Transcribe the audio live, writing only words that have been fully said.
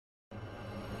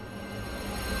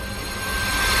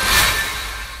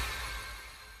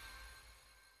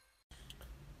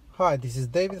Hi, this is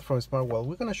David from Smartwell.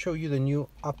 We're going to show you the new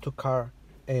App-to-Car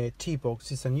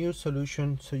T-Box. It's a new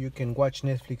solution so you can watch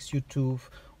Netflix, YouTube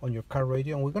on your car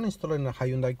radio, and we're going to install it in a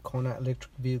Hyundai Kona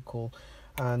electric vehicle.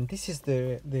 And this is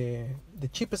the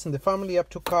cheapest in the family.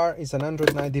 App-to-Car is an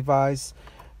Android 9 device,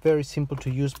 very simple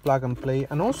to use, plug and play.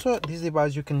 And also this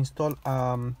device you can install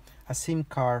a SIM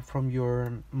card from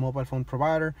your mobile phone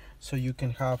provider, so you can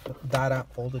have data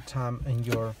all the time in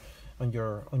your on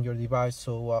your device.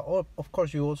 So of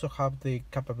course you also have the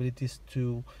capabilities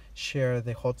to share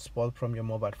the hotspot from your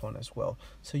mobile phone as well.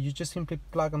 So you just simply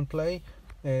plug and play,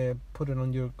 put it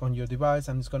on your device,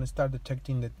 and it's going to start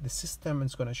detecting the system, and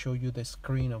it's going to show you the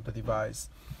screen of the device.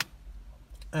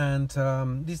 And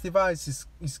this device is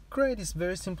great. It's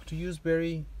very simple to use,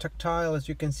 very tactile, as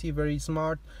you can see, very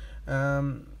smart.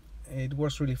 It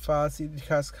works really fast. It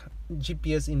has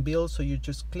GPS inbuilt, so you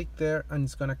just click there and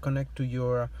it's going to connect to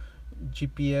your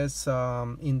GPS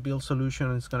inbuilt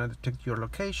solution. It's going to detect your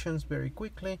locations very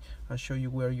quickly and show you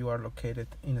where you are located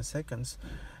in a second.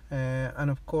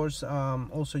 And of course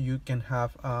also you can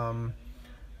have I'm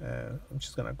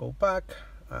just gonna go back.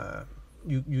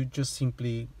 You just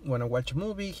simply want to watch a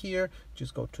movie here,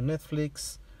 just go to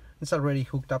Netflix. It's already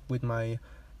hooked up with my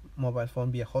mobile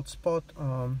phone via hotspot.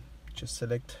 Just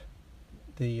select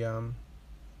the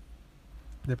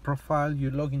profile, you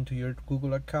log into your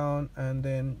Google account, and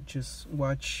then just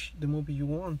watch the movie you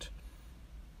want.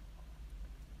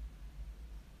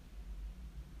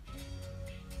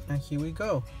 And here we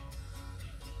go.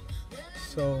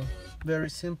 So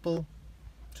very simple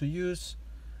to use.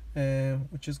 We're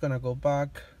just gonna go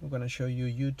back. I'm gonna show you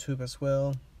YouTube as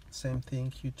well. Same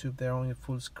thing, YouTube there on your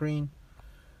full screen.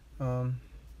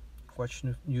 Watch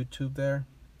YouTube there.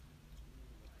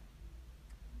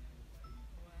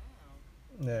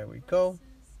 There we go.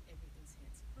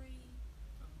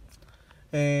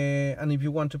 And if you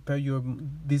want to pair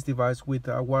this device with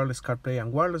a wireless CarPlay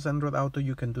and wireless Android Auto,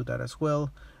 you can do that as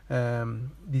well.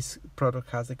 This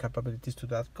product has the capabilities to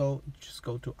that. Just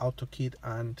go to AutoKit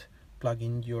and plug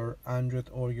in your Android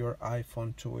or your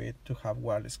iPhone to it to have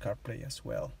wireless CarPlay as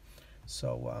well.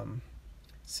 So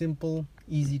simple,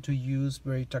 easy to use,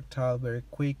 very tactile, very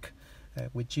quick.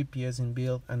 With GPS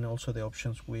inbuilt, and also the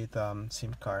options with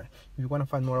SIM card. If you want to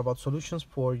find more about solutions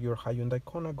for your Hyundai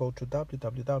Kona, go to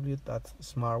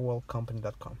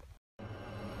www.smartwellcompany.com.